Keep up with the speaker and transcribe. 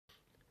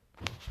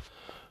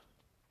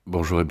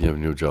Bonjour et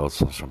bienvenue au Gerald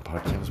Sunshine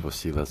Podcast.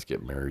 Voici Let's Get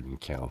Married in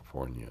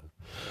California.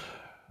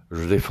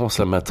 Je défonce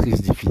la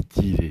matrice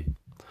définitive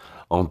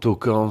en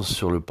toquant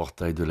sur le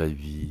portail de la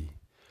vie,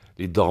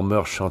 les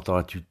dormeurs chantant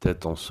à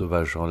tue-tête en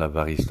sauvageant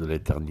l'avarice de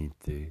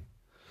l'éternité.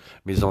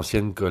 Mes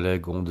anciennes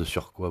collègues ont de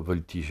surcroît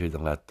voltigé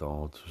dans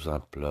l'attente sous un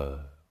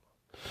pleur.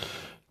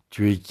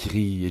 Tu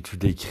écris et tu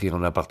décris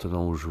en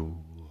appartenant au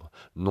jour,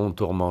 non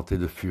tourmenté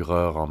de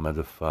fureur en main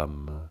de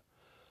femme,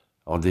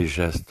 en des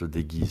gestes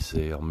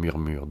déguisés, en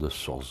murmures de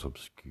sources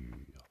obscures.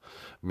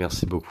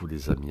 Merci beaucoup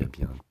les amis, à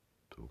bientôt.